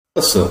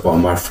What's up, all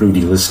my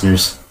Fruity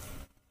listeners?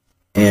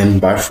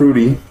 And by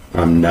Fruity,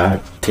 I'm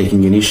not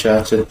taking any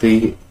shots at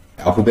the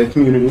alphabet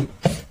community.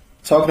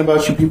 Talking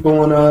about you people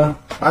on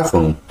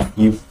iPhone,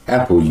 you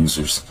Apple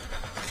users.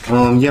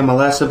 Yeah, my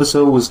last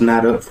episode was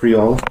not up for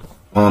y'all.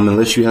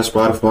 Unless you have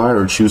Spotify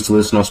or choose to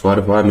listen on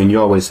Spotify. I mean, you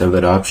always have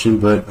that option,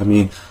 but I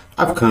mean,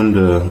 I've come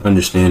to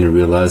understand and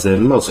realize that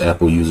most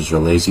Apple users are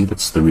lazy.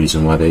 That's the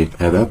reason why they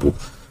have Apple.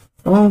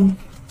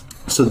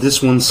 So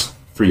this one's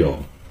for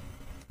y'all.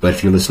 But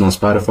if you listen on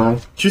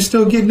Spotify, you're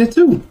still getting it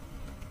too.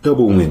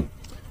 Double win.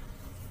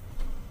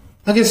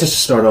 I guess I should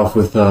start off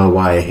with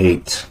why I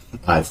hate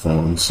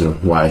iPhones or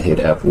why I hate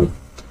Apple.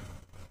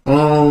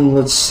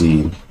 Let's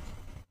see.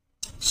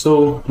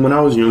 So when I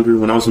was younger,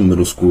 when I was in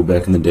middle school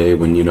back in the day,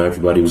 when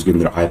everybody was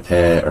getting their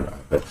iPad or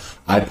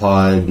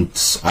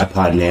iPods,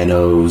 iPod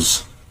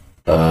Nanos,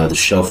 the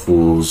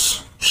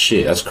shuffles,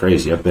 shit, that's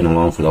crazy. I've been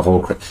along for the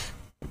whole.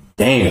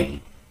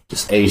 Damn.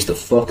 Just aged the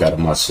fuck out of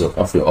myself.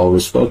 I feel old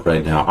as fuck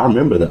right now. I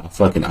remember the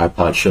fucking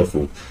iPod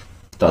Shuffle.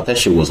 Thought that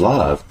shit was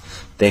live.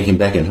 Thinking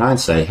back in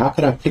hindsight, how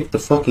could I pick the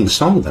fucking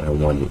song that I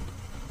wanted?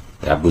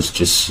 That was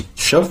just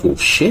shuffle.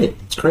 Shit.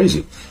 It's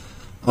crazy.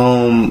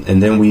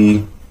 And then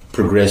we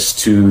progressed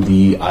to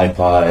the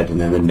iPod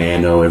and then the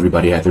Nano.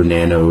 Everybody had their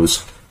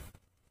Nanos.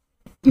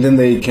 And then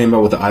they came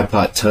out with the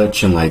iPod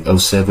Touch in like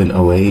 '07,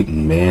 '08.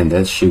 And man,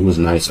 that shit was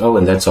nice. Oh,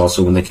 and that's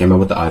also when they came out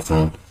with the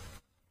iPhone.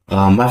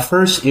 My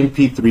first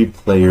MP3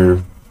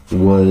 player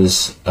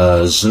was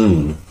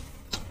Zune.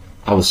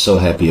 I was so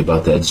happy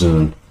about that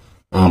Zune.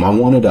 I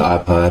wanted an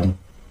iPod.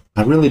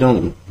 I really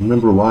don't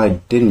remember why I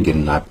didn't get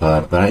an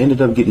iPod, but I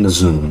ended up getting a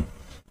Zune.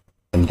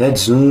 And that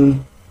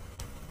Zune,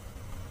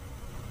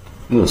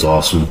 it was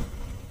awesome.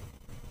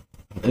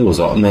 It was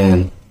all,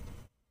 man.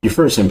 Your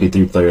first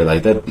MP3 player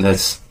like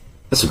that's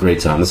a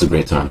great time. That's a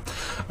great time.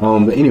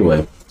 But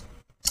anyway,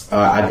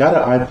 I got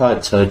an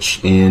iPod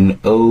Touch in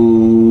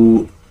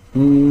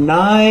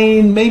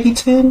 9, maybe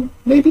 10,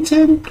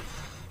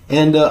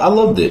 and I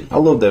loved it. I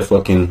loved that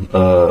fucking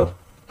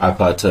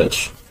iPod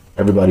Touch.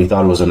 Everybody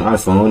thought it was an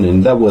iPhone,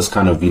 and that was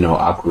kind of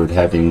awkward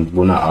having,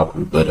 well, not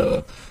awkward,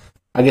 but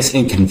I guess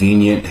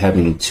inconvenient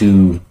having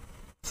two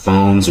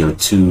phones or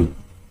two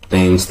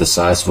things the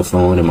size of a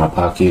phone in my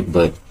pocket.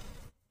 But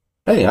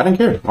hey, I didn't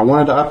care. I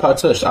wanted the iPod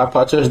Touch. The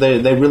iPod Touch,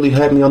 they really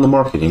had me on the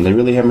marketing. It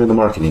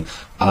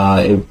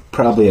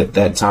probably at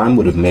that time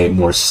would have made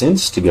more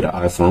sense to get an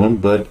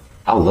iPhone, but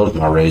I love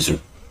my Razor.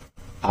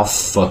 I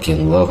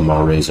fucking love my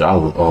Razor.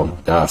 Oh my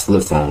god,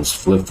 flip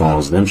phones,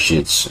 them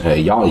shits. Hey,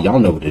 y'all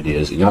know what it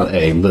is.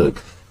 Hey, look,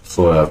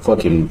 for a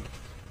person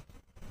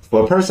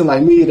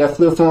like me, that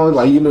flip phone,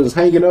 like, just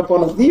hanging up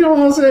on the, you know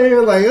what I'm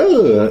saying? Like,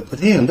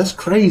 but damn, that's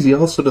crazy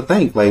also to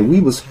think. Like,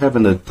 we was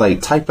having to, like,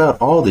 type out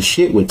all the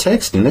shit with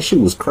texting. That shit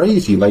was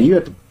crazy. Like, you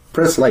had to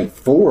press, like,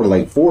 four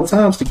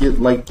times to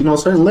get, like, a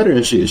certain letter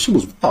and shit. Shit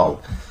was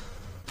wild.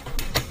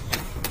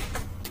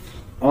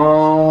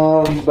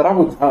 But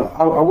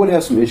I would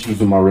have some issues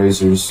with my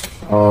Razors,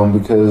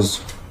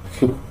 because,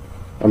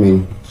 I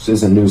mean, this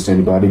isn't news to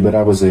anybody, but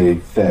I was a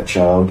fat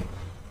child,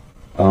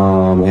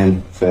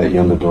 and fat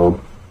young adult.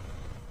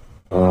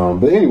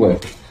 But anyway,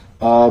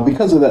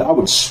 because of that, I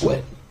would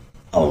sweat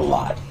a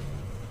lot.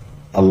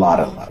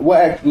 Well,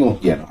 actually,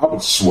 yeah, I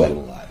would sweat a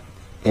lot.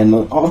 And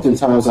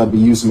oftentimes I'd be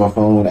using my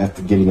phone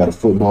after getting out of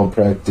football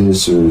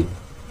practice or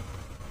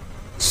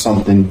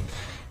something,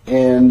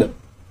 and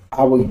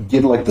I would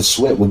get, like, the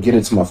sweat would get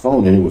into my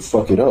phone and it would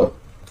fuck it up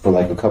for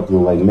like a couple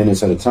of, like,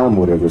 minutes at a time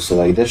or whatever. So,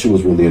 like, that shit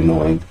was really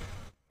annoying.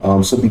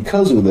 So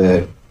because of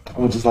that, I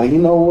was just like, you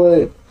know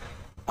what?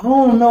 I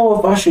don't know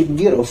if I should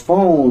get a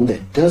phone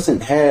that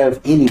doesn't have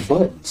any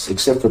buttons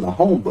except for the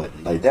home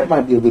button. Like, that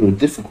might be a little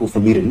difficult for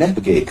me to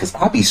navigate because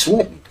I be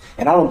sweating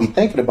and I don't be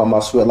thinking about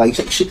my sweat. Like,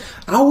 shit,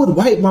 I would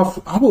wipe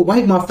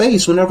my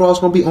face whenever I was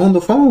gonna be on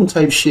the phone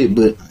type shit,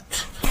 but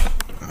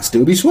I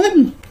still be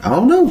sweating. I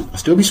don't know. I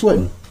still be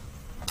sweating.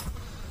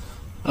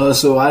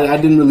 So I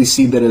didn't really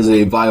see that as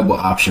a viable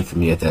option for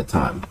me at that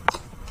time.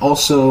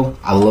 Also,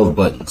 I love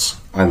buttons.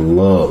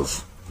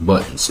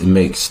 It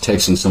makes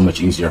texting so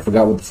much easier. I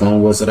forgot what the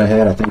phone was that I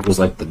had. I think it was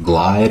like the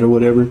Glide or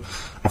whatever.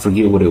 I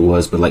forget what it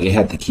was, but like it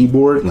had the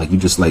keyboard. Like you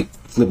just like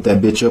flip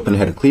that bitch up and it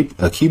had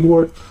a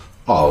keyboard.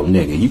 Oh,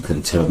 nigga, you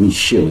couldn't tell me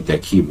shit with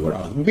that keyboard.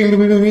 I was over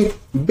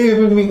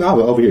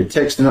here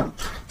texting,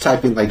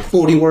 typing like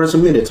 40 words a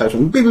minute,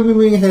 typing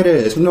head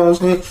ass, you know what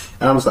I'm saying?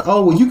 And I was like,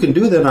 oh, well, you can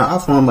do that on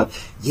iPhone. I'm like,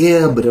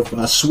 yeah, but if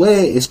I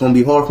sweat, it's going to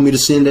be hard for me to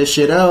send that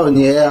shit out. And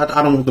yeah,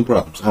 I don't want the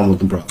problems.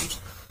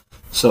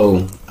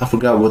 So I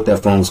forgot what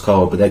that phone was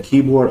called, but that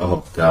keyboard,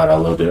 oh god, I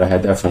loved it. I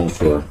had that phone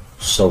for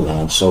so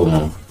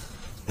long.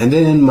 And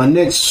then my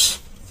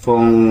next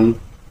phone,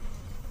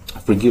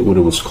 I forget what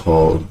it was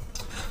called.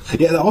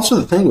 Yeah, also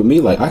the thing with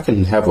me, like, I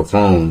can have a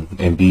phone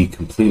and be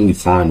completely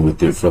fine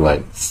with it for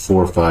like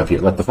 4 or 5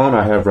 years. Like the phone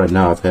I have right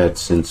now, I've had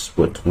since,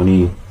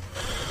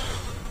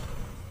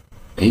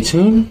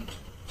 2018?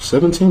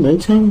 17,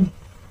 18?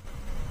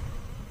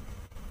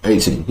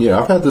 18. Yeah,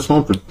 I've had this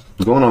phone for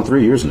going on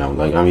 3 years now.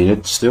 Like, I mean,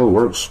 it still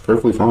works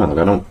perfectly fine. Like,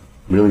 I don't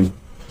really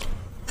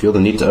feel the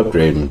need to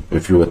upgrade. And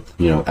if you're with,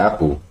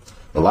 Apple,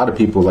 a lot of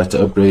people like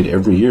to upgrade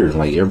every year.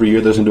 Like every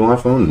year there's a new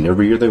iPhone, and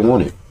every year they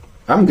want it.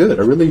 I'm good.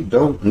 I really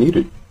don't need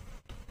it.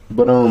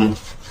 But my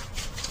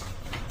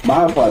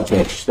iPod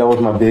Touch, that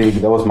was my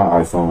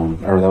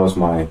iPhone, or that was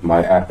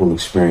my Apple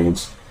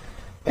experience.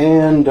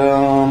 And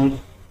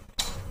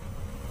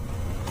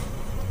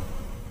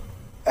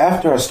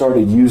after I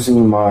started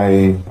using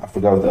I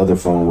forgot what the other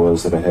phone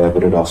was that I had,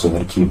 but it also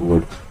had a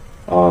keyboard,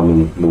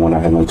 the one I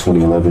had in like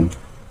 2011.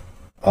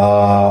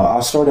 I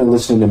started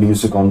listening to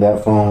music on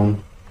that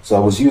phone, so I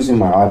was using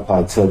my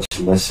iPod Touch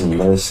less and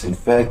less. In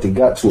fact, it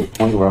got to a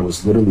point where I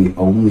was literally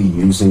only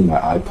using my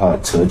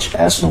iPod Touch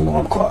as an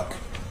alarm clock.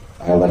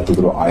 I had like the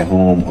little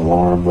iHome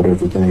alarm,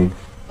 whatever thing.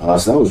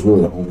 So that was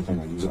really the only thing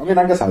I used. I mean,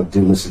 I guess I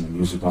did listen to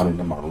music on it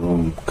in my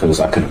room because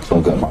I couldn't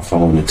plug up my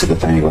phone into the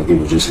thing. Like it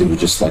was just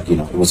like,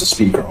 it was a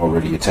speaker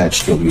already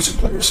attached to a music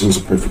player, so it was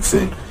a perfect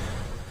fit.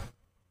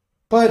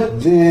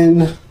 But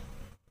then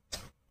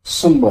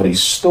somebody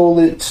stole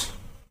it,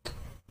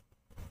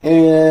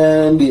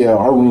 and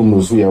our room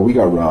was we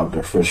got robbed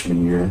our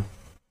freshman year.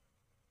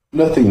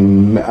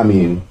 Nothing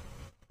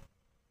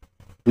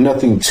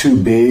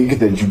too big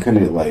that you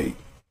couldn't like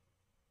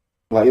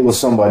it was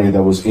somebody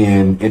that was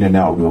in and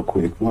out real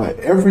quick. What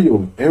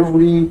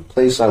every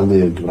place I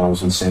lived when I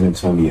was in San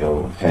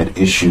Antonio had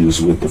issues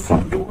with the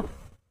front door.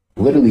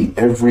 Literally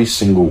every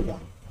single one.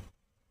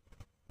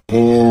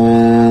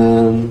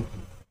 And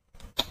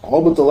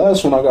all but the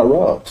last one I got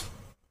robbed.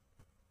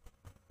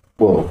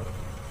 Well,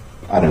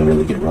 I didn't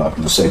really get robbed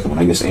in the second one.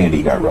 I guess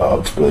Andy got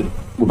robbed, but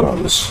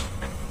regardless.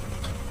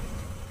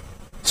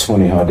 It's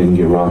funny how I didn't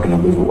get robbed and I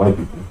live with white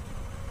people.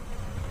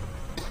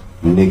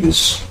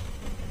 Niggas.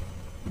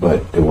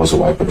 But it was a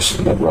white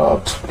person that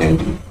robbed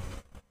Andy.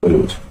 But it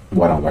was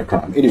white on white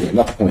crime. Anyway,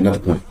 not the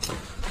point.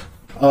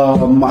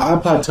 My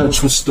iPod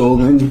Touch was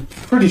stolen.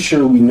 Pretty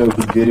sure we know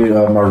who did it.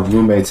 My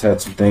roommates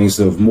had some things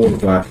of more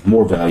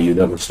value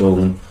that were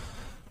stolen.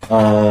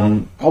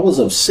 I was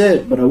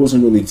upset, but I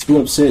wasn't really too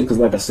upset because,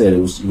 like I said, it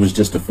was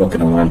just a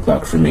fucking alarm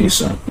clock for me.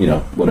 So,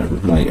 whatever.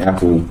 Like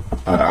Apple,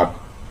 I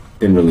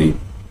didn't really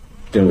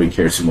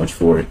care too much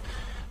for it.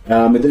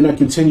 And then I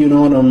continued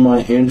on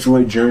my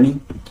Android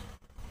journey.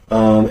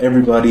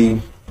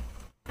 Everybody,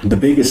 the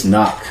biggest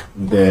knock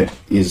that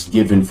is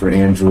given for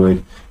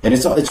Android, and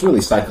it's really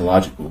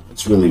psychological.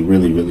 It's really,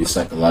 really, really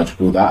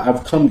psychological.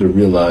 I've come to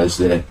realize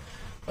that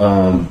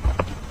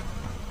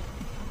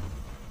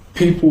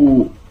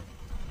people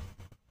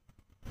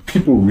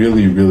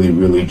really, really,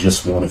 really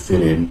just want to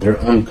fit in. They're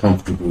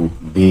uncomfortable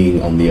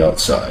being on the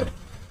outside.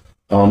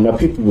 Now,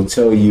 people will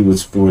tell you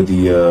it's for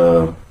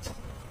the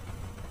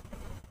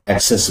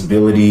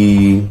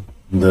accessibility,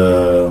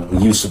 the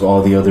use of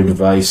all the other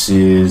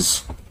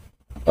devices,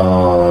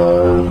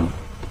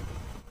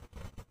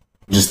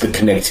 just the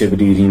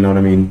connectivity,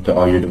 to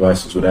all your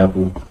devices with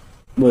Apple.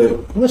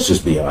 But let's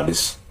just be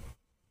honest.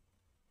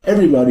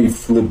 Everybody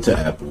flipped to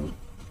Apple.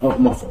 Oh,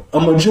 my fault. A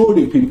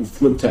majority of people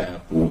flipped to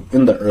Apple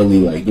in the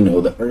early,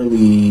 the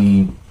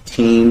early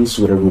teens,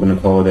 whatever we're going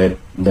to call that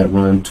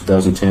run,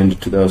 2010 to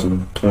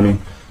 2020.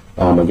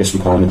 I guess we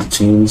call it the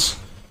teens.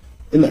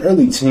 In the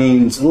early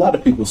teens, a lot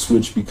of people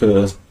switched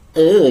because,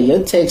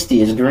 your text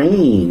is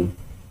green.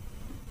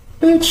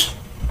 Bitch.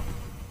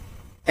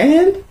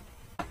 And?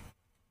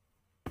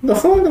 The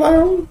fuck?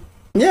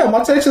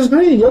 My text is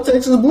green. Your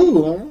text is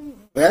blue.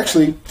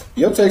 Actually,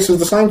 your text is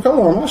the same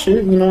color on my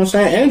shit. You know what I'm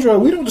saying?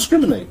 Android, we don't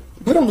discriminate.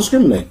 But,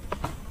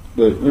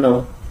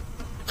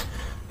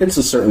 it's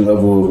a certain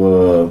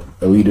level of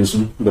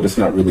elitism, but it's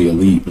not really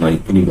elite.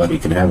 Like, anybody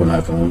can have an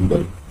iPhone,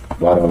 but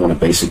why do I want a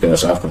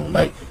basic-ass iPhone?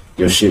 Like,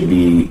 your shit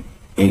be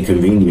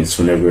inconvenience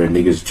whenever a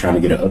nigga's trying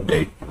to get an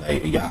update.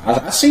 Like,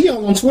 I see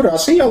y'all on Twitter. I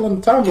see y'all on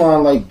the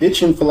timeline,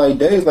 bitching for,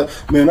 days. Like,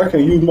 man, I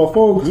can't use my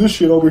phone because this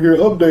shit over here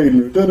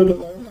updating. I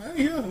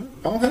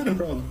don't have them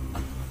problems.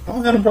 I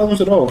don't have them problems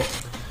at all.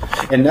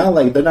 And now,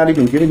 they're not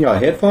even giving y'all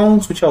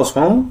headphones with y'all's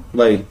phone?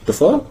 Like, the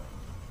fuck?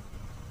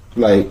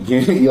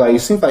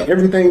 It seems like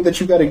everything that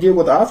you got to get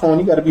with the iPhone,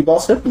 you got to be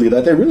bought separately.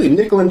 Like, they're really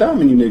nickel and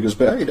diming you niggas.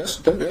 But,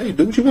 hey,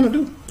 do what you want to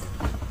do.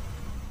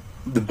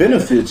 The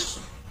benefits...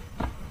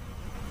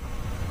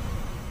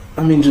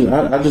 I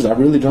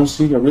really don't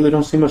see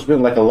much benefit.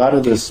 Like, a lot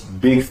of this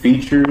big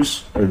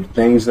features or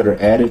things that are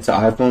added to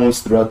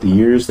iPhones throughout the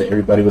years that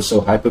everybody was so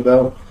hype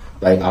about,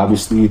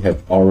 obviously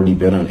have already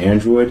been on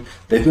Android.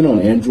 They've been on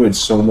Android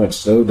so much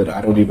so that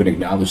I don't even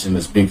acknowledge them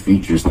as big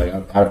features.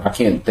 I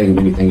can't think of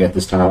anything at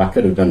this time. I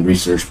could have done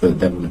research, but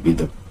that wouldn't be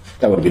the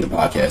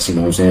podcast. You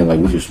know what I'm saying?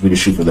 We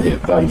just shoot for the hip,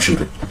 volume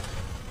shooter.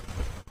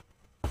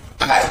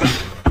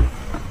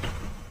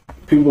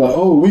 People are like,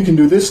 oh, we can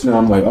do this now.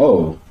 I'm like,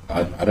 oh,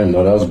 I didn't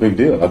know that was a big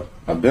deal.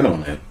 I've been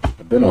on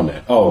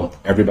that. Oh,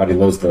 everybody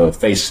loves the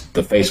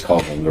face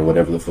calling or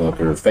whatever the fuck,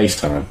 or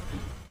FaceTime.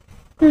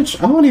 Bitch,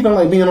 I don't even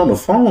like being on the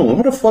phone.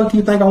 What the fuck do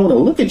you think I want to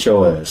look at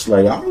your ass?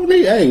 I don't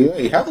need,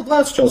 hey, have a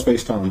blast with y'all's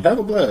FaceTime. Have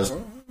a blast.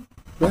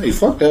 Hey,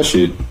 fuck that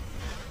shit.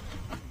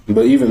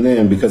 But even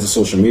then, because of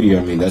social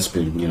media, that's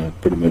been,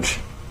 pretty much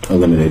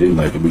eliminated.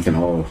 Like we can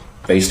all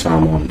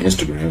FaceTime on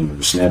Instagram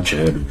or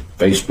Snapchat or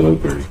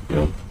Facebook or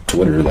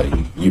Twitter. Like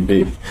you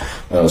big.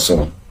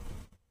 So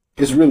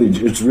it's really,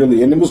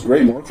 and it was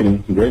great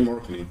marketing. Great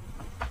marketing.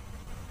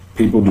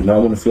 People do not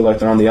want to feel like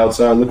they're on the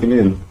outside looking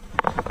in.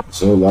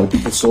 So a lot of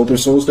people sold their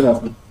souls to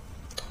Apple.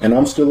 And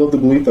I'm still of the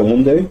belief that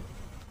one day,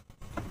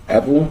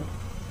 Apple,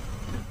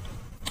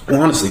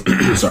 honestly,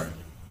 sorry,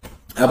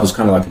 Apple's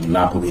kind of like a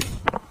monopoly.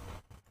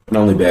 And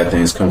only bad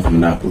things come from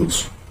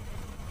monopolies.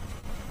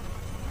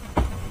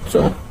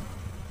 So,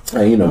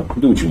 hey, do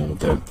what you want with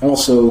that.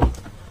 Also,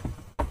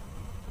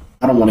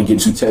 I don't want to get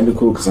too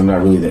technical because I'm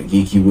not really that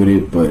geeky with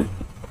it, but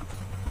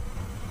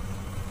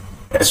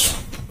as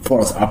far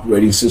as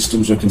operating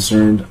systems are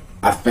concerned,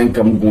 I think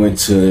I'm going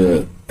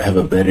to have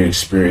a better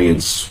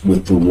experience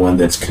with the one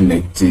that's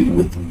connected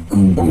with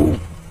Google.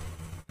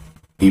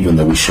 Even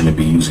though we shouldn't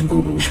be using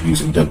Google, we should be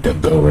using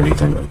DuckDuckGo or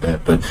anything like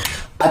that. But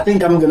I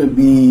think I'm going to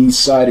be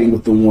siding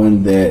with the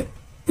one that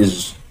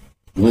is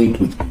linked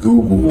with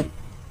Google.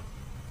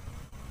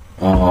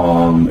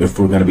 If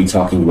we're going to be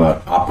talking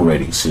about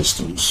operating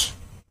systems.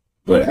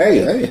 But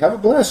hey, have a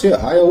blast. Yeah,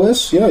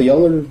 iOS. Yeah,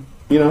 y'all are,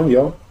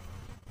 y'all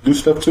do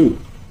stuff too.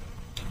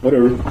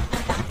 Whatever.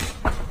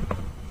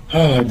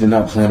 I did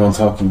not plan on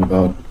talking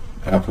about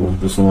Apple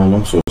this long.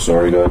 I'm so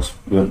sorry, guys.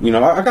 But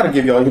I gotta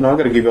give y'all, I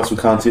gotta give y'all some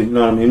content. You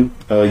know what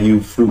I mean?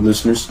 You fruit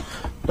listeners.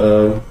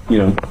 And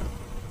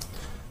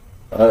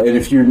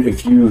if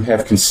you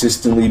have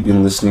consistently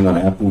been listening on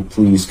Apple,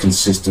 please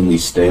consistently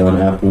stay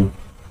on Apple.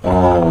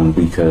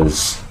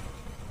 Because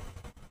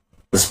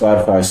the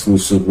Spotify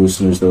exclusive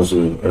listeners, or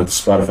the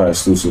Spotify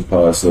exclusive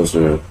pods, those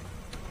are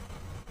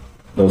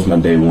my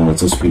day ones.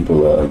 Those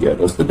people,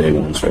 those are the day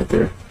ones right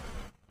there.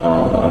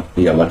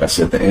 Like I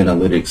said, the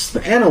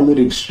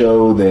analytics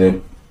show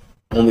that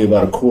only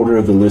about a quarter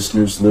of the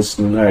listeners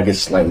listen, I guess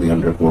slightly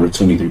under a quarter,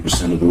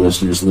 23% of the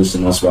listeners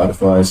listen on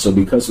Spotify. So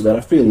because of that,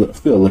 I feel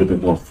a little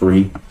bit more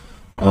free.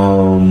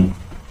 I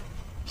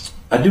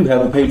do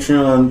have a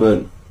Patreon,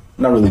 but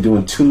not really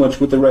doing too much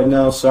with it right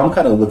now. So I'm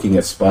kind of looking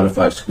at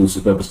Spotify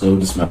exclusive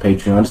episodes. It's my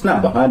Patreon. It's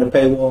not behind a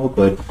paywall,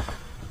 but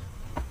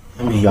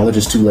y'all are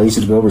just too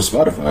lazy to go over to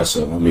Spotify.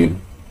 So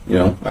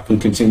I can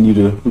continue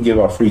to give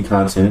out free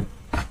content.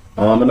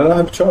 And I don't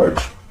have to charge.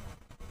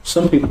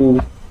 Some people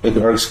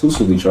are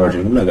exclusively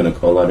charging. I'm not going to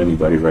call out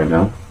anybody right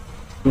now.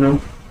 We're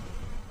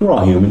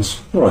all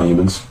humans.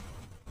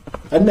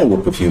 A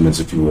network of humans,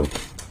 if you will.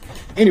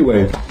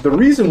 Anyway, the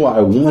reason why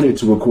I wanted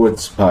to record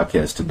this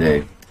podcast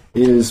today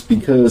is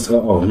because,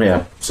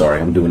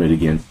 sorry, I'm doing it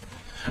again.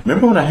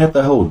 Remember when I had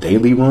the whole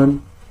daily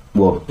run?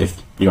 Well,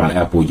 if you're on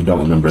Apple, you don't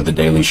remember the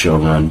Daily Show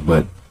run,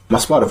 but my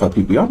Spotify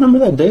people, y'all remember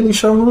that Daily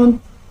Show run?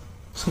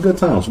 Some good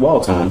times,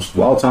 wild times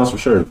for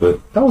sure, but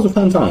that was a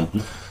fun time.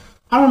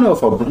 I don't know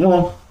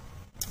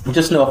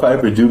just know if I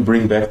ever do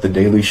bring back the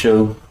Daily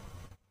Show,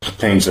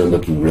 things are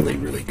looking really,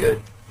 really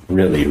good.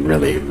 Really,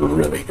 really,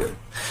 really good.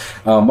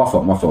 My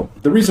fault.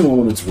 The reason I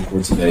wanted to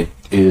record today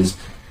is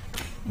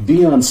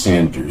Deion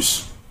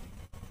Sanders.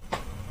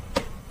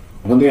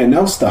 When they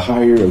announced the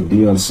hire of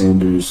Deion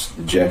Sanders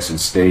to Jackson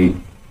State,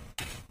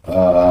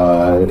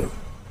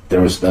 there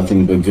was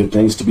nothing but good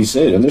things to be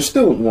said. And there's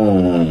still,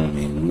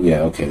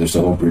 there's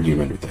the whole Brittany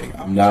Renner thing.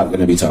 I'm not going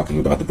to be talking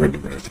about the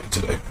Brittany Renner thing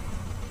today.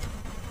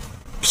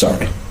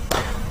 Sorry.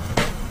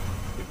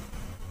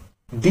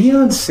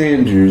 Deion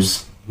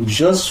Sanders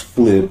just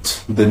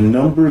flipped the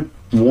number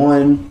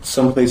one,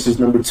 some places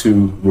number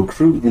two,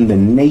 recruit in the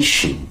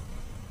nation.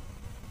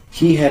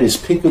 He had his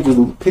pick of the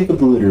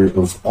litter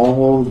of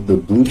all the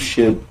blue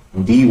chip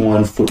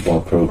D1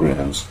 football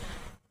programs.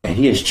 And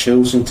he has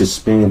chosen to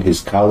spend his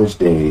college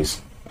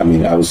days,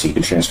 obviously he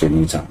could transfer at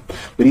any time,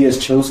 but he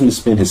has chosen to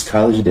spend his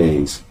college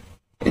days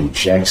in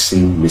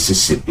Jackson,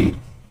 Mississippi,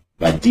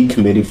 by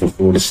decommitting from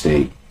Florida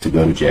State to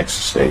go to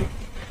Jackson State.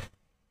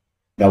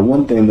 Now,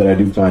 one thing that I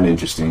do find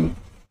interesting,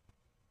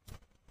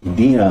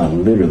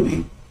 Deion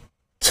literally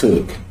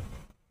took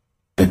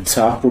the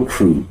top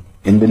recruit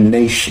in the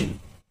nation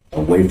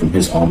away from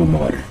his alma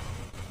mater.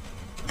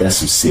 That's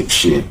some sick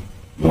shit.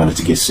 You want it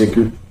to get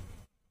sicker?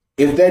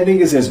 If that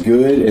nigga's as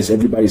good as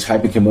everybody's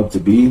hyping him up to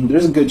be,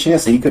 there's a good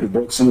chance that he could have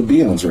broke some of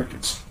Deion's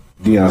records.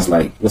 Deion's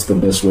like, what's the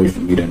best way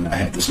for me to not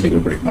have this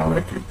nigga break my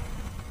record?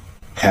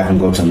 Have him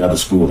go to another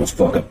school and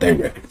fuck up their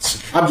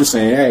records. I'm just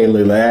saying, hey,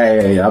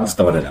 I'm just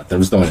throwing it out there.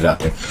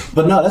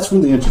 But no, that's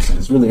really interesting.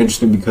 It's really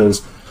interesting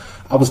because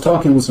I was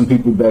talking with some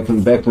people back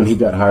when he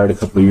got hired a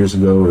couple of years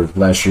ago or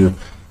last year,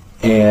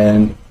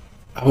 and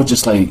I was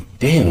just like,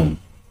 damn,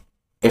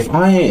 if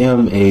I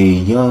am a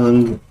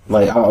young,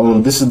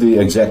 this is the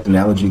exact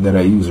analogy that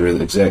I use, or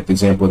the exact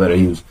example that I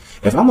use.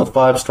 If I'm a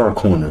 5-star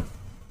corner,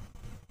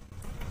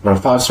 or a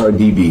 5-star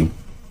DB,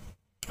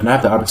 and I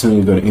have the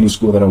opportunity to go to any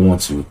school that I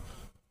want to,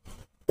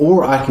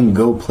 or I can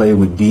go play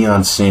with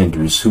Deion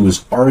Sanders, who is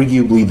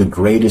arguably the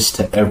greatest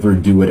to ever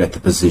do it at the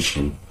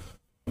position,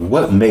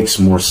 what makes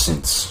more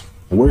sense?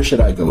 Where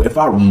should I go? If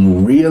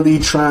I'm really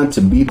trying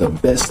to be the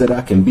best that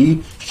I can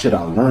be, should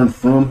I learn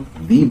from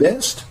the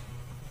best?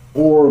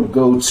 Or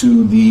go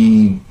to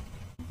the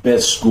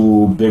best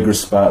school, bigger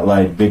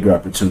spotlight, bigger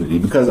opportunity.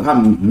 Because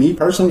me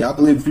personally, I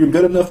believe if you're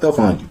good enough, they'll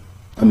find you.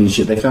 I mean,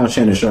 shit, they found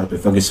Shannon Sharp at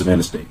fucking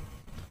Savannah State.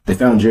 They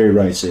found Jerry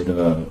Rice at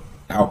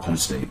Alcorn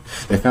State.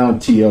 They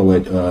found T.O.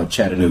 at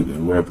Chattanooga,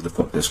 wherever the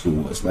fuck that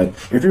school was. Like,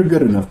 if you're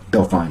good enough,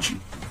 they'll find you.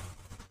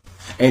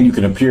 And you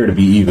can appear to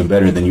be even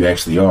better than you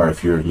actually are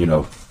if you're,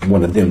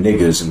 one of them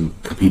niggas and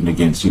competing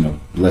against,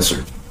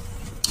 lesser,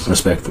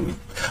 respectfully.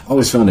 I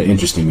always found it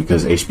interesting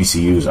because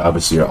HBCUs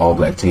obviously are all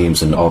black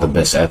teams and all the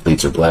best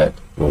athletes are black.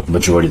 Well,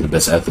 majority of the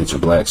best athletes are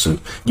black, so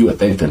you would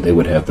think that they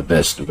would have the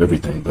best of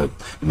everything, but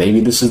maybe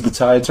this is the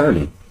tide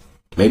turning.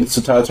 Maybe it's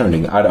the tide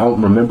turning. I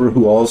don't remember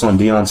who all is on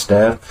Deion's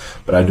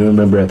staff, but I do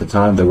remember at the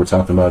time they were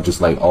talking about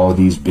just like all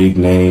these big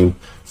name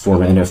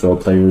former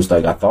NFL players.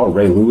 Like I thought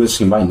Ray Lewis,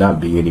 he might not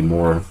be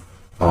anymore.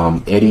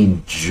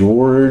 Eddie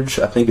George,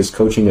 I think, is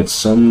coaching at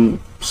some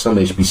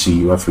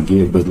HBCU, I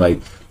forget. But like,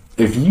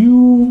 if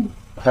you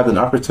have an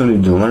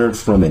opportunity to learn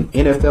from an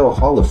NFL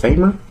Hall of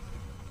Famer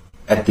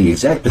at the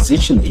exact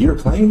position that you're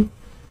playing,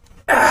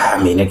 I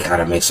mean, it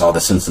kind of makes all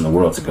the sense in the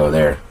world to go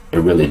there. It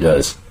really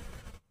does.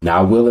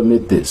 Now, I will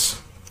admit this.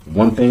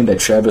 One thing that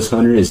Travis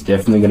Hunter is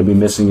definitely going to be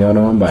missing out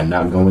on by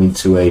not going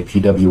to a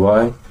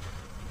PWI,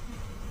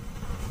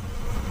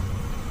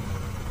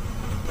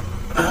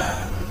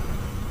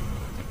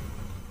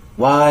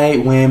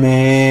 white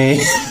women.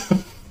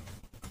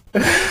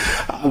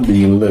 I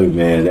mean, look,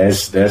 man,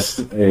 that's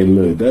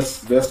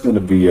gonna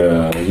be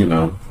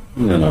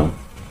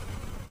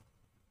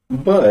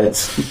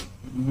but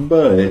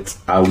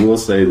I will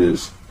say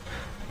this.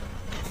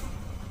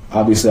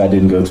 Obviously, I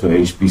didn't go to a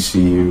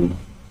HBCU,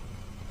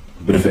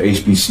 but if a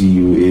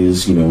HBCU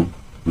is,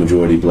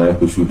 majority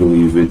black, which we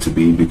believe it to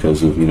be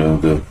because of,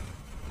 the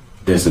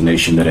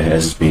designation that it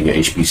has as being a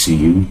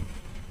HBCU,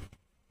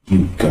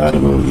 you gotta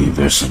believe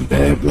there's some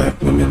bad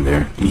black women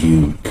there.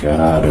 You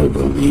gotta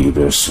believe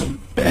there's some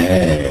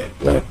bad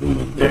black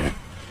women there.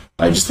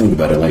 Like, just think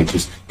about it. Like,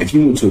 just if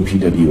you went to a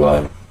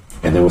PWI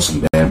and there was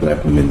some bad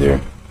black women there,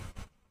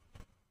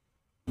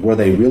 were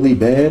they really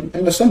bad?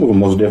 And some of them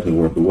most definitely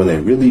were, but were they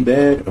really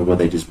bad, or were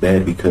they just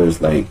bad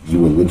because, like,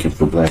 you were looking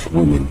for black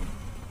women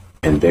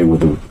and they were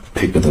the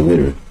pick of the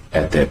litter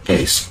at that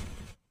place?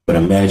 But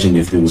imagine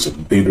if it was a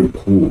bigger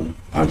pool.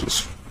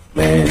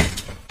 Man.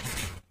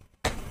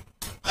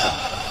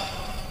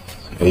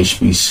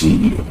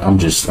 HBCU.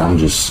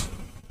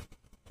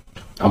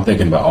 I'm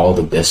thinking about all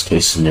the best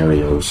case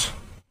scenarios.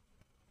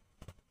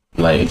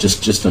 Like,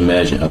 just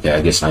imagine. Okay,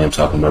 I guess I am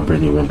talking about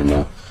Brittany Renner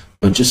now,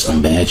 but just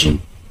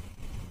imagine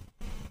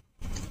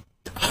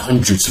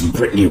hundreds of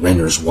Brittany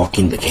Renners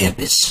walking the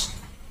campus,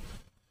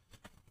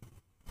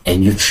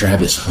 and you're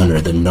Travis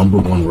Hunter, the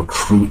 #1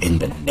 recruit in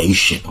the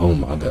nation. Oh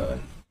my god.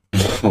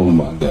 Oh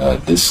my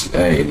god.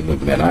 Hey,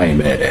 look, man, I ain't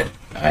mad at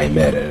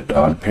it.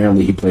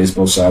 Apparently, he plays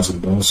both sides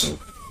of the ball, so.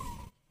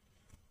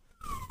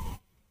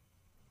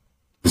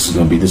 This is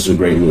a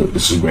great look.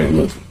 This is a great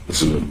look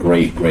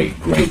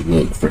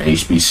for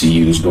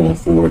HBCUs going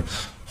forward.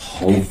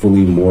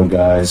 Hopefully more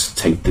guys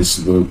take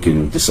this look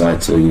and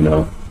decide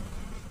to,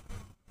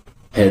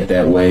 head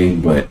that way.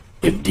 But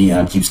if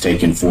Deion keeps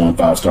taking 4- and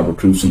 5-star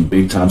recruits in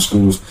big time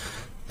schools,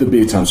 the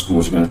big time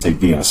schools are going to take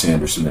Deion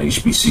Sanders from the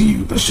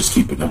HBCU. Let's just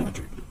keep it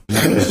 100.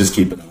 Let's just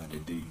keep it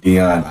 100.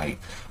 Deion,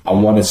 I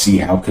want to see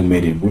how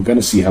committed, we're going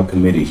to see how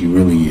committed he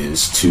really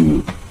is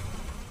to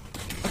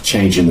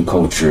changing the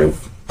culture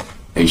of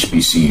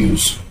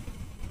HBCUs,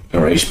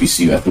 or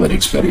HBCU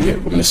athletics, better yet.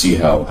 We're going to see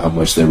how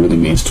much that really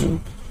means to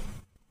him.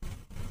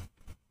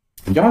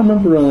 Y'all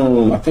remember,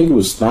 I think it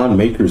was Thon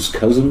Maker's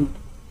cousin?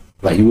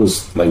 Like, he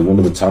was, like, one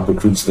of the top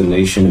recruits of the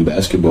nation in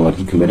basketball, and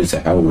he committed to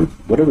Howard.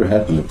 Whatever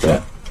happened with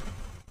that?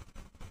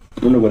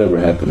 I don't know whatever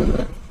happened to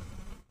that.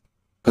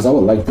 Because I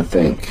would like to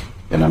think,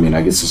 and I mean,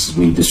 I guess this is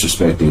me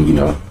disrespecting,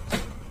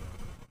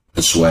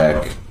 the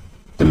SWAC,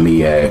 the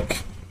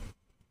MEAC,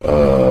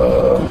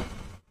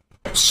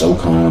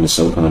 SoCon is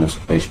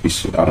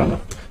HBC. I don't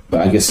know.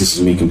 But I guess this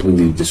is me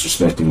completely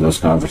disrespecting those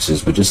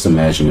conferences. But just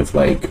imagine if,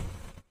 like,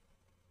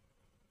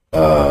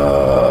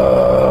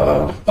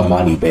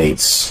 Amani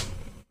Bates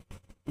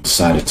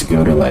decided to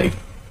go to, like,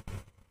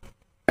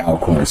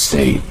 Alcorn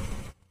State.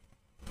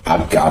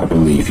 I've got to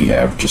believe he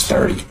averages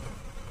 30.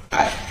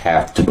 I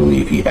have to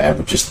believe he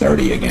averages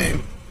 30 a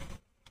game.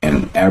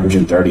 And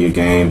averaging 30 a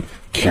game,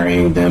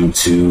 carrying them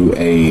to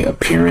a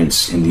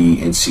appearance in the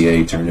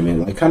NCAA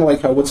tournament, like kind of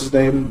like how what's his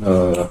name,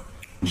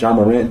 John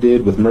Morant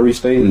did with Murray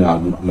State. No,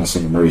 I'm not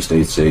saying Murray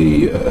State's a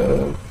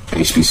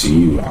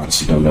HBCU. I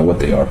honestly don't know what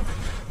they are,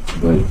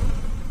 but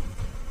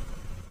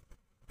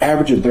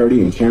averaging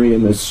 30 and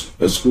carrying a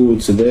school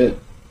to that,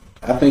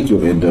 I think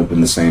you'll end up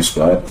in the same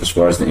spot as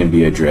far as the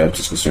NBA draft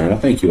is concerned. I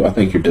think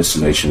your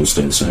destination will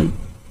stay the same.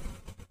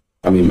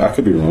 I mean, I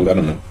could be wrong. I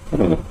don't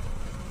know.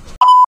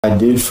 I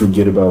did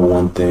forget about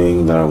one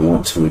thing that I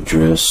want to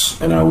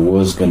address, and I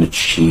was going to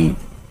cheat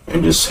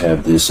and just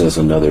have this as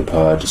another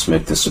pod, just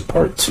make this a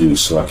part 2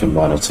 so I can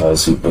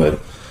monetize it, but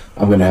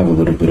I'm going to have a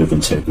little bit of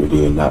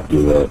integrity and not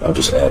do that. I'll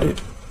just add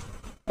it.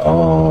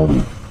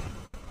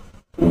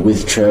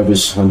 With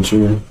Travis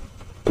Hunter, I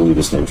believe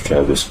his name's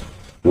Travis,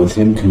 with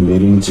him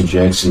committing to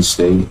Jackson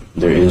State,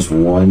 there is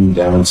one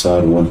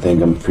downside, one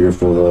thing I'm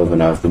fearful of,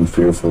 and I've been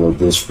fearful of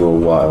this for a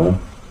while.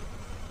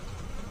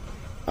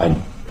 I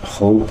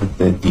hope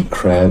that the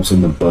crabs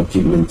in the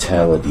bucket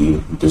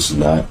mentality does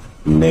not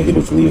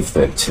negatively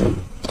affect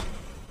him.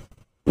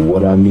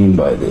 What I mean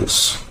by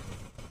this,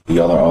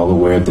 y'all are all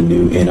aware of the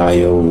new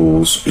NIL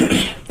rules,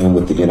 and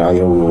with the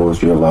NIL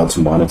rules, you're allowed to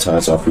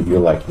monetize off of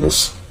your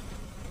likeness,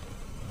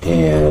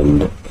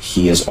 and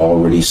he has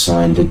already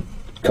signed a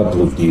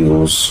couple of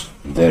deals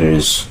that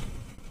is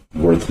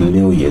worth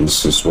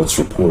millions, is what's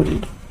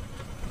reported.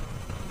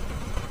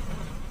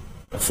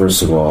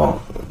 First of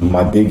all,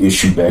 my big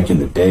issue back in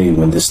the day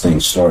when this thing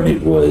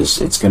started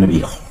was it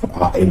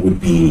would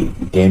be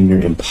damn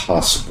near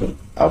impossible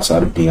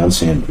outside of Deion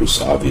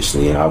Sanders,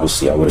 obviously, and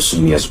obviously I would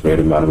assume he has a great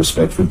amount of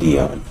respect for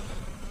Deion.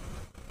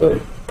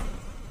 But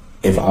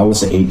if I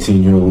was an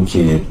 18-year-old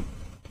kid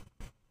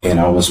and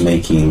I was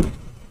making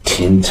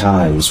 10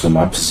 times what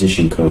my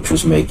position coach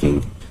was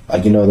making,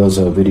 like, you know, those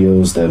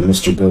videos that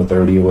Mr. Bill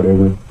 30 or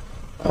whatever,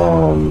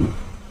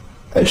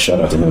 shout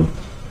out to him.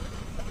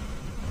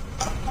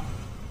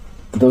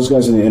 Those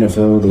guys in the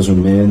NFL, those are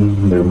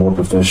men, they're more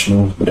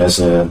professional, but as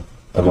a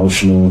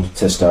emotional,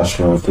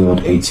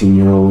 testosterone-filled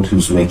 18-year-old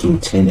who's making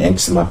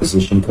 10x in my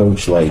position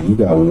coach, like, you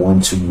got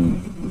one too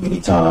many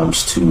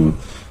times to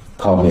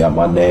call me out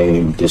my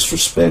name,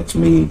 disrespect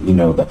me, you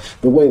know,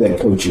 the way that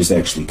coaches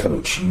actually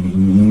coach.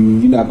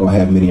 You're not going to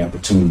have many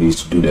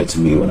opportunities to do that to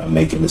me when I'm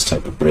making this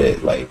type of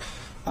bread. Like,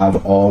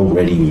 I've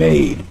already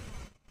made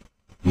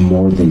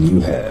more than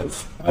you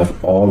have.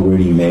 I've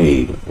already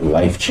made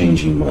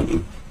life-changing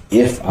money.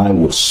 If I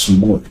was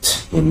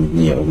smart and,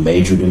 you know,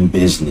 majored in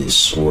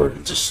business or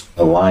just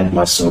aligned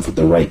myself with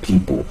the right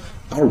people,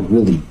 I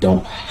really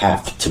don't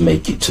have to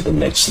make it to the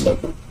next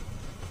level.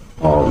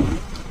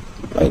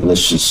 Like,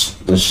 let's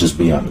just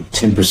be honest.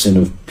 10%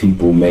 of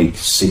people make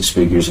six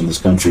figures in this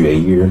country a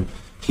year.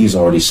 He's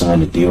already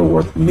signed a deal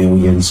worth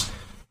millions,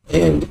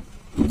 and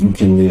you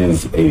can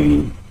live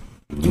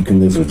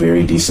a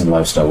very decent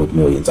lifestyle with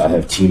millions. I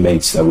have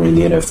teammates that were in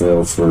the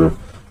NFL for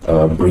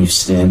brief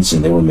stints,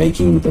 and they were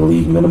making the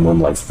league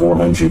minimum like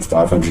 400,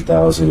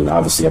 500,000, and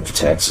obviously after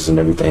taxes and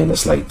everything,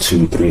 that's like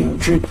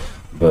 200-300.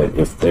 But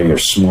if they are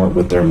smart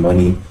with their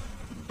money,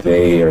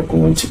 they are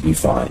going to be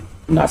fine.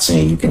 I'm not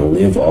saying you can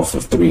live off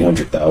of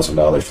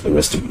 $300,000 for the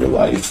rest of your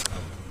life.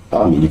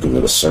 I mean, you can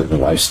live a certain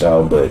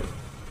lifestyle, but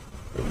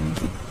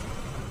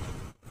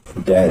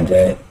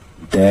that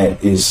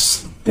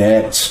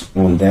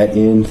on that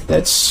end,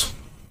 that's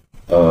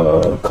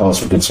cause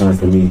for concern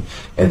for me.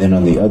 And then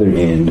on the other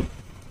end,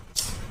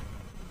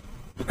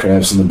 the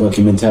crabs in the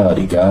bucket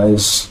mentality,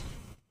 guys.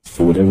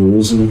 For whatever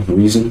reason,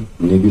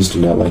 niggas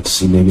do not like to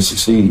see niggas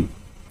succeed.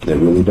 They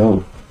really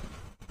don't.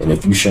 And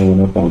if you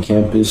showing up on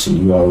campus and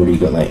you already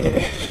got like,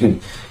 I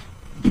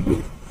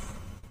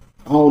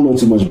don't know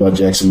too much about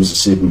Jackson,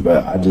 Mississippi,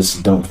 but I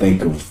just don't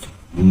think of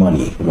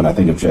money when I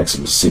think of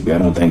Jackson, Mississippi. I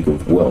don't think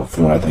of wealth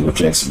when I think of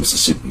Jackson,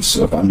 Mississippi.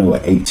 So if I know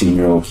an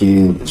 18-year-old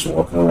kid is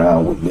walking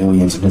around with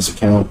millions in his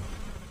account,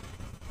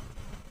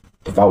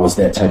 if I was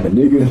that type of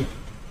nigga,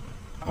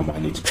 I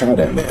might need to try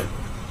that, man.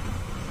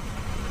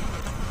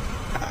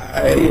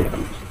 I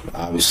am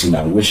obviously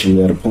not wishing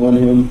that upon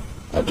him.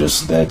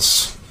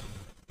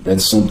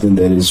 That's something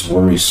that is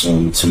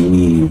worrisome to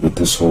me with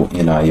this whole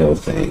NIL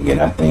thing. And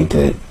I think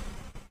that,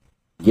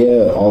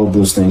 yeah, all of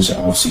those things are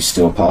obviously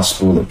still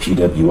possible at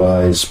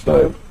PWIs,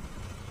 but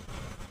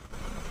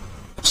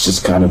it's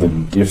just kind of a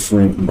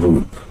different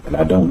group. And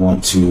I don't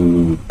want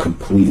to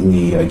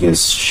completely, I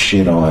guess,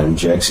 shit on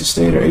Jackson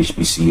State or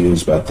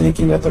HBCUs by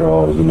thinking that they're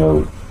all, you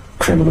know,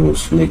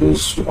 criminals,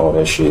 niggas, all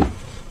that shit.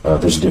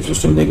 There's a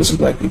difference between niggas and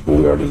black people.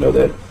 We already know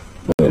that.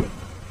 But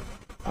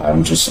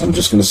I'm just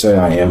gonna say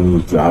I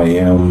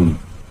am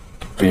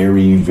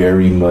very,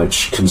 very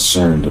much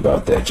concerned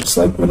about that. Just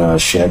like when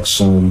Shaq's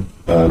son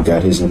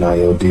got his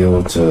NIL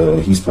deal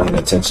he's playing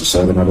at Texas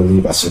Southern, I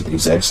believe. I said the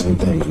exact same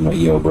thing. I'm like,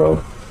 yo,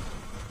 bro,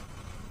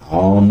 I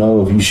don't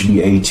know if you should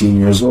be 18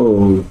 years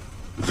old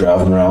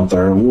driving around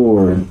Third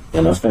Ward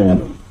in a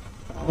Phantom.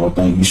 I don't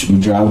think you should be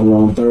driving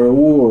around Third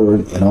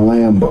Ward in a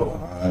Lambo.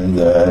 I don't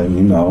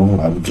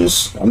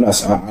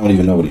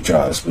even know what he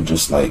drives, but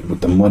just like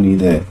with the money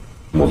that,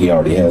 well, he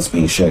already has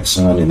being Shaq's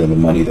son, and then the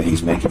money that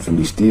he's making from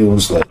these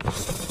deals, like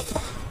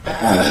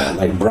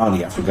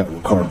Bronny, I forgot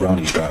what car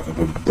Bronny's driving,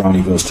 but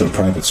Bronny goes to a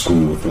private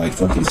school with like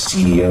fucking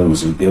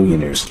CEOs and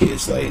billionaires'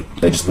 kids. Like,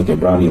 they just look at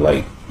Bronny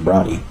like,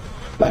 Bronny.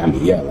 Like, I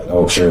mean, yeah, like,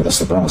 oh, sure,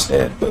 that's LeBron's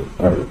dad,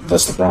 or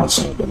that's LeBron's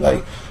son, but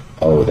like,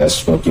 oh, that's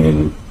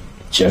fucking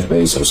Jeff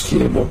Bezos'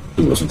 kid. Well,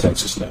 he lives in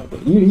Texas now,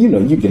 but you know,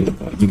 you get the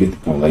point. You get the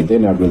point. Like, they're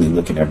not really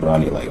looking at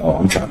Bronny like, oh,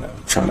 I'm trying to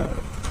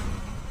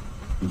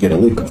get a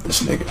lick off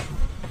this nigga.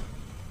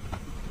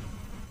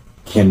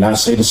 Cannot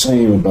say the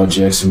same about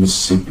Jackson,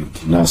 Mississippi.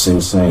 Cannot say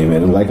the same.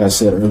 And like I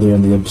said earlier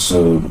in the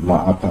episode, my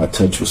iPod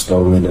Touch was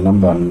stolen, and I'm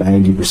about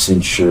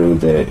 90% sure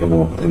that,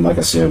 and like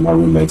I said, my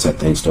roommates, I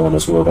think, stolen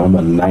as well, but I'm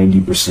about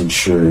 90%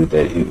 sure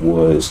that it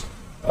was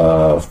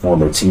a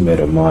former teammate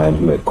of mine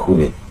who had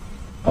quit.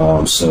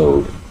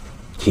 So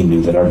He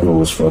knew that our door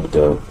was fucked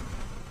up.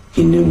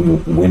 He knew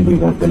when we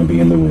weren't going to be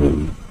in the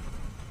room.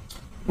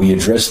 We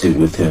addressed it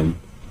with him,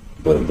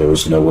 but there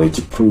was no way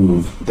to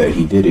prove that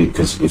he did it,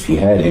 because if he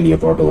had any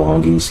of our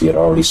belongings, he had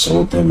already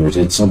sold them or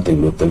did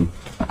something with them.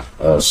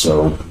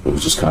 So it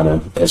was just kind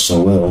of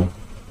SOL.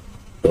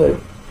 But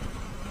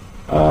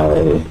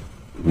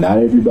not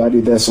everybody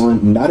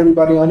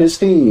on his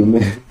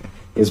team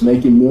is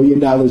making $1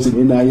 million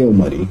in NIL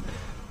money.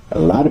 A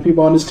lot of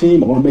people on this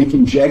team are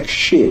making jack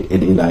shit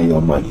in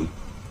NIL money.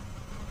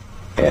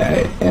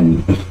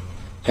 And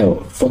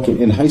hell, fucking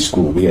in high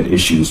school, we had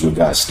issues with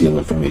guys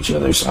stealing from each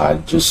other.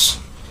 So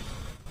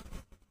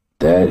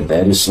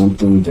that is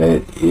something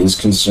that is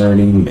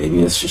concerning.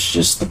 Maybe it's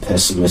just the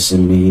pessimist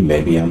in me.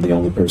 Maybe I'm the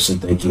only person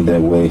thinking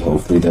that way.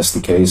 Hopefully that's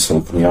the case.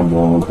 Hopefully I'm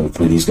wrong.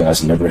 Hopefully these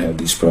guys never have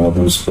these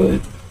problems.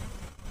 But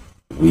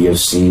we have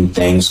seen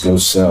things go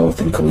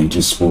south in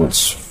collegiate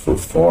sports for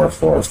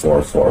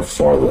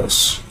far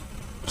less.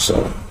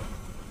 So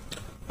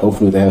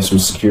hopefully they have some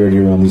security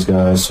around these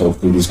guys.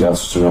 Hopefully these guys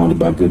are surrounded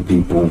by good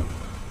people.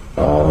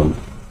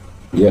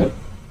 Yeah,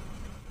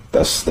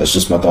 that's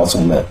just my thoughts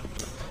on that.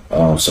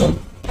 So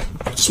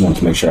just wanted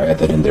to make sure I add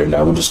that in there.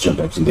 Now we'll just jump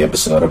back to the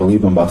episode. I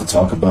believe I'm about to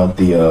talk about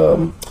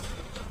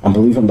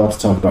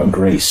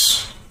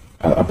grace.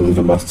 I believe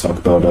I'm about to talk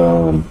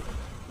about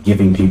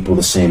giving people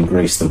the same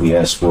grace that we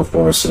ask for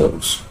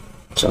ourselves.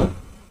 So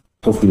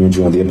hopefully you're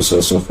enjoying the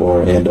episode so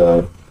far, and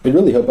it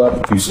really helped out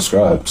if you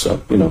subscribe. So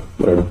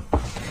whatever.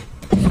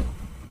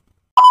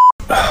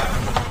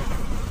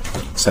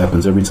 This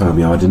happens every time,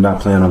 y'all. I did not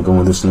plan on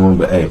going this long,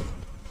 but hey,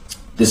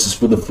 this is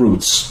for the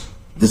fruits.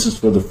 This is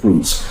for the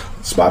fruits.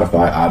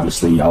 Spotify,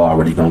 obviously, y'all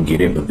already gonna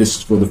get it, but this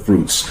is for the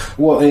fruits.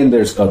 Well, and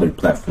there's other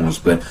platforms,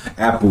 but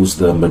Apple's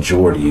the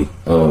majority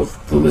of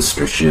the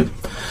listenership,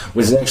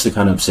 which is actually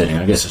kind of upsetting.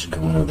 I guess I should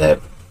go into that.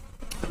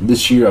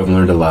 This year, I've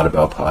learned a lot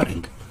about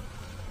potting.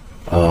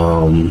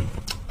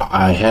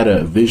 I had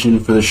a vision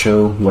for the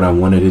show, what I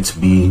wanted it to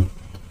be,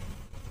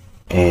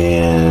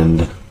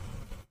 and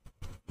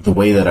the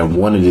way that I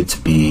wanted it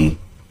to be,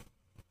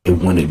 it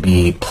wouldn't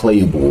be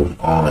playable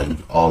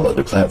on all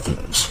other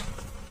platforms.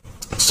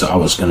 So I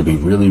was going to be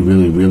really,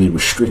 really, really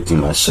restricting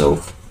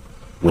myself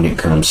when it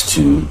comes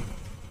to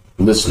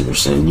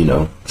listeners and,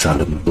 trying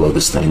to blow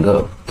this thing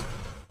up.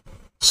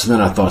 So then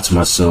I thought to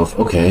myself,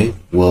 okay,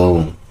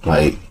 well,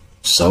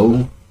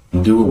 so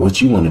do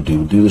what you want to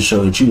do. Do the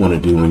show that you want to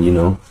do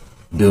and,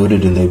 build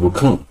it and they will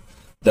come.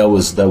 That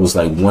was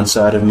like one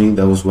side of me.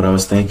 That was what I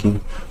was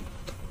thinking.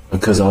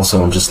 Because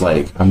also I'm just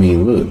like,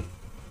 look,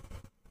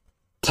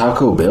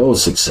 Taco Bell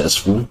is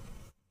successful.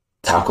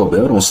 Taco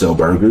Bell don't sell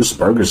burgers.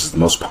 Burgers is the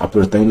most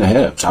popular thing to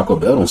have. Taco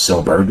Bell don't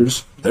sell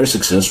burgers. They're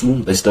successful.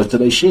 They stuck to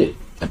their shit.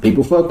 And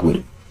people fuck with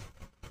it.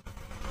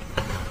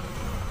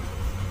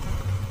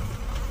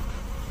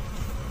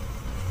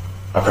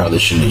 I probably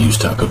shouldn't have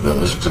used Taco Bell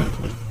as an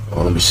example.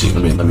 Oh, let me see.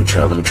 Let me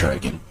try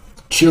again.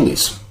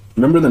 Chili's.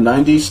 Remember the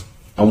 90s?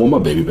 I want my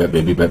baby back,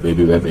 baby back,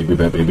 baby back, baby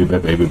back, baby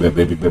back, baby back,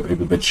 baby back,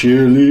 baby back.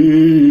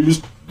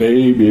 Chili's,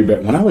 baby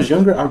back. When I was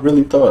younger, I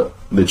really thought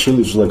that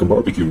Chili's was like a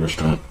barbecue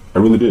restaurant. I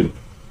really did.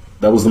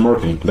 That was the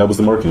marketing. That was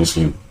the marketing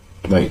scheme.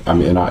 I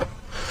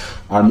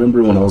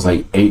remember when I was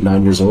like 8,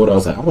 9 years old, I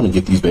was like, I want to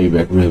get these baby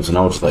back ribs. And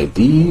I was like,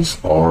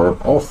 these are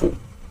awful.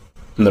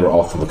 And they were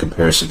awful in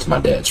comparison to my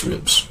dad's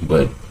ribs.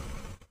 But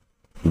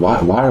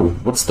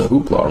what's the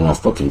hoopla around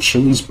fucking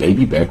Chili's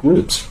baby back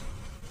ribs?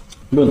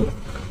 But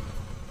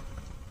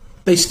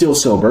they still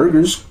sell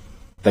burgers.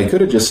 They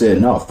could have just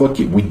said, no, fuck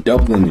it. We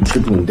doubling and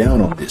tripling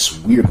down on this.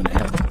 We're going to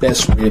have the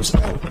best ribs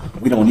out.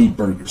 We don't need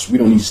burgers. We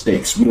don't need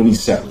steaks. We don't need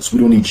salads. We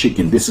don't need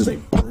chicken. This is a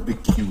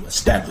barbecue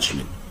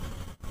establishment.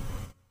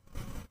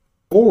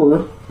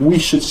 Or we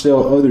should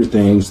sell other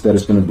things that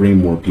is going to bring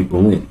more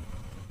people in.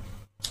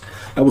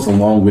 That was a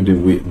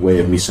long-winded way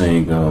of me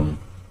saying,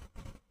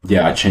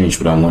 yeah, I changed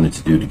what I wanted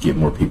to do to get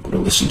more people to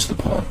listen to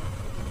the pod.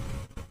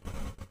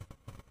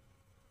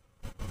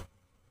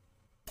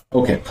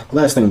 Okay,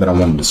 last thing that I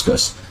want to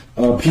discuss.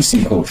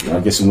 PC culture.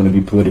 I guess it wouldn't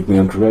be politically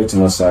incorrect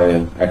unless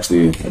I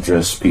actually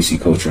address PC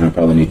culture, and I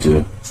probably need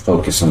to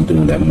focus on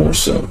doing that more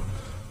so,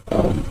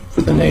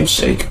 for the name's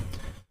sake.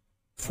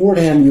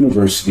 Fordham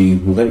University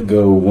let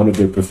go one of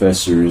their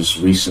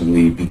professors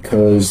recently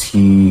because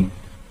he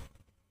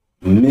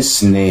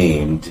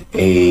misnamed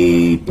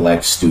a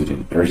black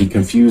student, or he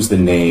confused the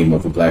name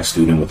of a black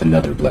student with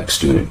another black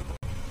student.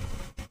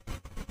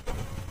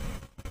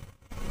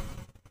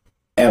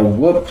 At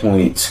what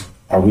point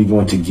are we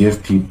going to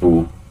give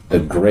people the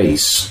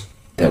grace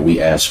that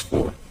we ask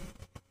for?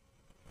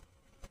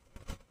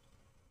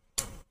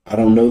 I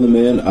don't know the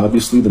man.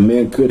 Obviously, the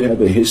man could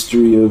have a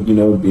history of, being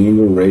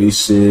a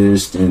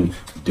racist and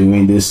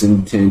doing this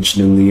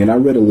intentionally. And I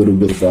read a little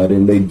bit about it,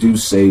 and they do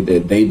say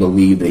that they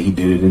believe that he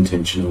did it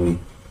intentionally.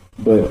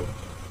 But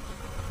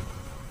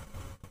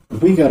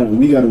we gotta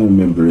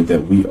remember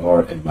that we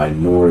are a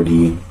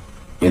minority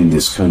in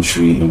this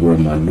country, and we're a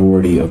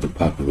minority of the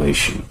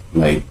population.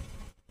 Like,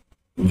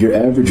 your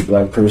average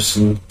black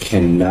person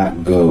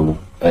cannot go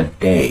a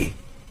day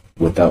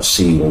without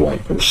seeing a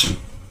white person.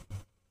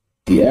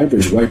 The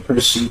average white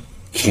person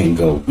can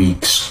go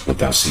weeks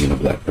without seeing a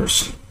black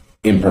person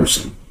in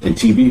person, in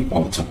TV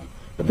all the time,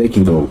 but they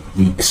can go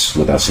weeks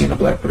without seeing a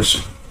black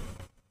person.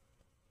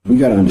 We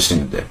got to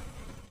understand that.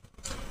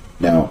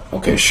 Now,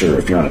 okay, sure,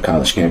 if you're on a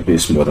college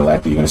campus, more than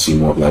likely you're going to see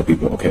more black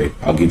people. Okay,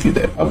 I'll give you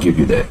that. I'll give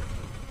you that.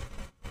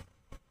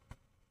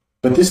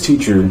 But this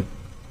teacher,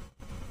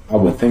 I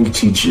would think,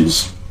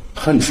 teaches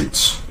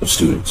hundreds of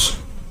students.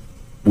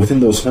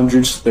 Within those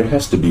hundreds, there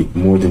has to be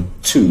more than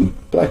 2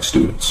 black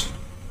students.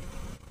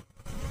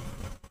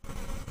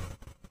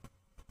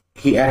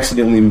 He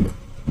accidentally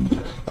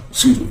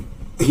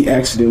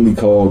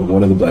called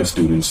one of the black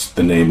students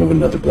the name of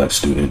another black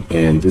student,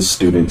 and this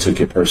student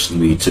took it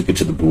personally, took it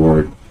to the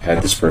board,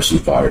 had this person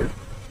fired.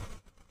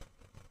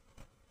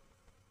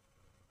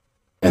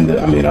 And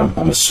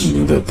I'm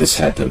assuming that this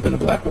had to have been a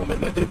black woman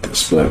that did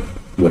this, but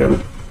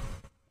whatever.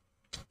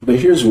 But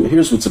here's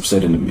what's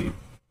upsetting to me,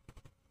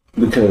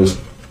 because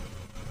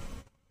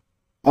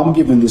I'm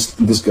giving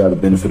this guy the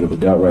benefit of the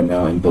doubt right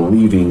now and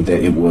believing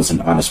that it was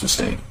an honest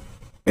mistake.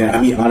 And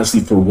I mean, honestly,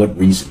 for what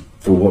reason?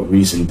 For what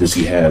reason does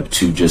he have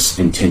to just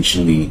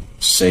intentionally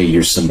say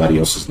you're somebody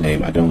else's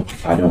name?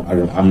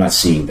 I'm not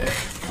seeing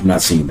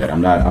that.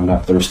 I'm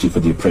not thirsty for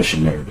the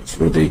oppression narrative,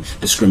 for the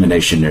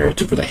discrimination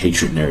narrative, for the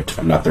hatred narrative.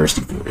 I'm not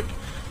thirsty for it.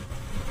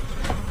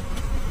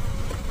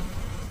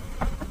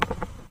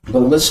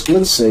 But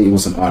let's say it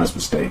was an honest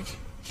mistake.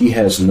 He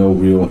has no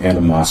real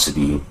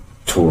animosity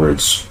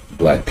towards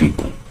black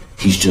people.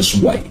 He's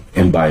just white.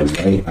 And by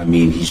white, I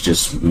mean he's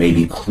just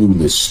maybe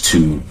clueless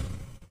to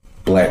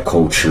black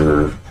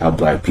culture, how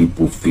black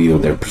people feel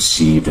they're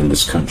perceived in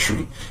this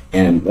country.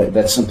 And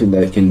that's something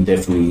that can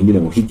definitely,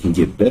 he can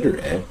get better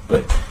at,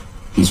 but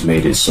he's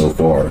made it so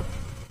far.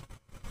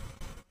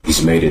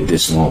 He's made it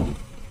this long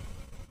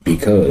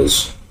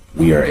because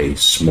we are a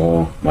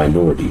small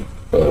minority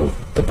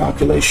of the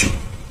population.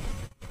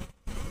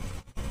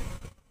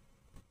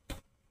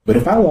 But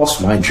if I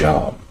lost my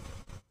job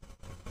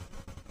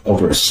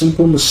over a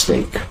simple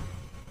mistake,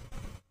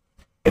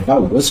 if I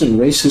wasn't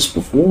racist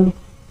before,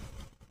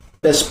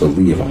 best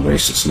believe I'm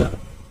racist now.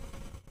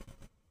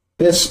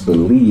 Best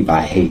believe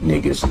I hate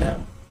niggas now.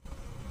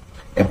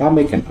 If I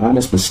make an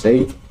honest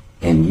mistake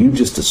and you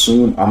just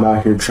assume I'm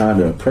out here trying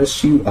to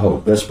oppress you, oh,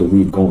 best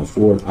believe going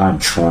forward, I'm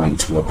trying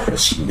to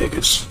oppress you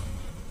niggas.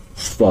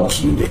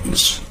 Fuck you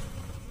niggas.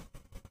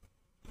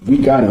 We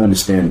gotta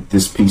understand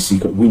this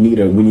PC. We need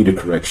a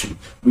correction.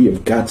 We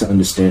have got to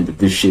understand that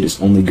this shit is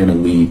only gonna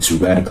lead to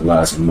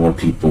radicalizing more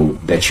people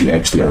that you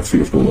actually are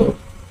fearful of.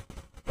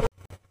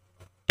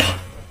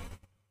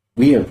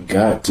 We have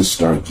got to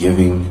start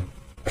giving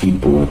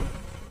people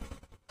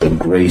the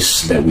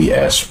grace that we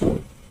ask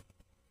for.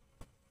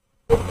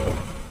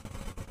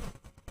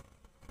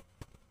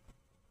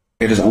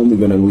 It is only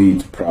going to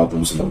lead to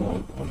problems in the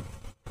long run.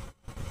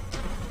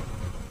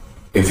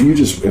 If we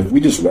just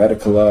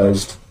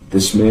radicalized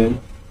this man,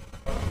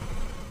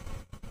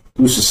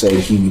 who's to say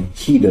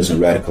he doesn't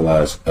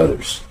radicalize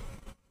others?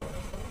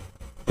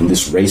 And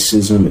this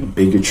racism and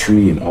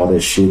bigotry and all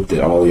that shit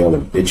that all y'all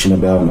are bitching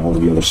about and all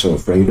of y'all are so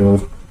afraid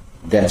of,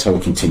 that's how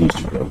it continues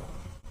to grow.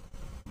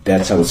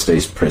 That's how it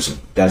stays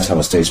present. That's how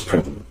it stays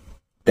prevalent.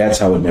 That's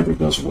how it never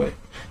goes away.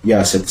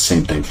 Yeah, I said the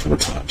same thing 4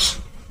 times.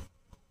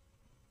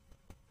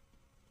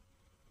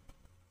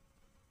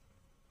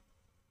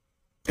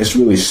 It's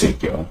really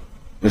sick, y'all.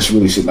 It's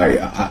really sick. Like,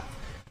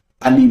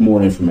 I need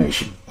more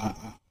information.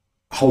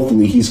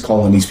 Hopefully he's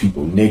calling these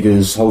people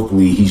niggas.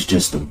 Hopefully he's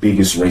just the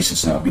biggest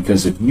racist now.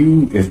 Because if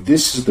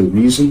this is the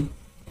reason,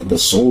 the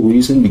sole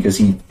reason, because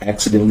he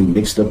accidentally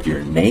mixed up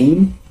your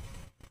name,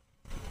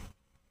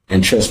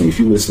 and trust me, if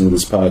you listen to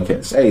this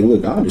podcast, hey,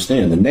 look, I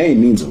understand. The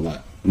name means a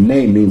lot. The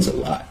name means a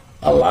lot.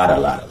 A lot.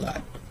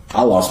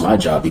 I lost my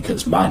job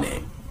because my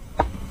name.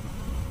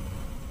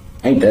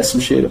 Ain't that some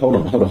shit? Hold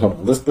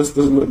on. Let's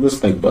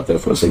think about that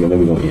for a second. Then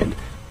we're gonna end.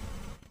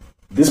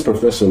 This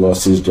professor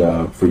lost his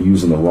job for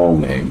using the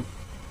wrong name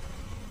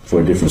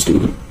for a different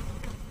student.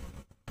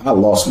 I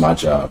lost my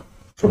job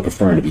for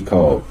preferring to be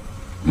called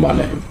my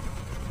name.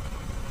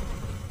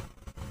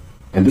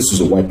 And this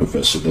was a white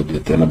professor that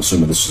did that, and I'm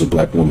assuming this was a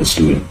black woman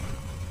student.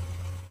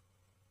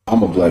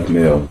 I'm a black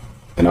male,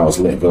 and I was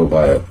let go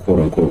by a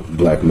quote-unquote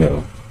black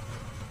male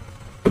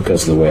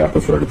because of the way I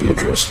prefer to be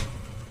addressed.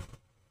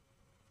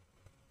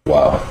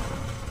 Wow.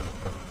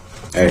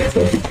 Hey,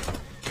 fuck it.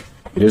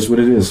 It is what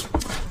it is.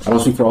 I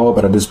don't speak for all,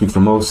 but I do speak for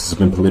most. This has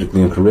been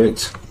Politically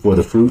Incorrect. For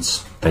the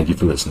Fruits, thank you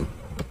for listening.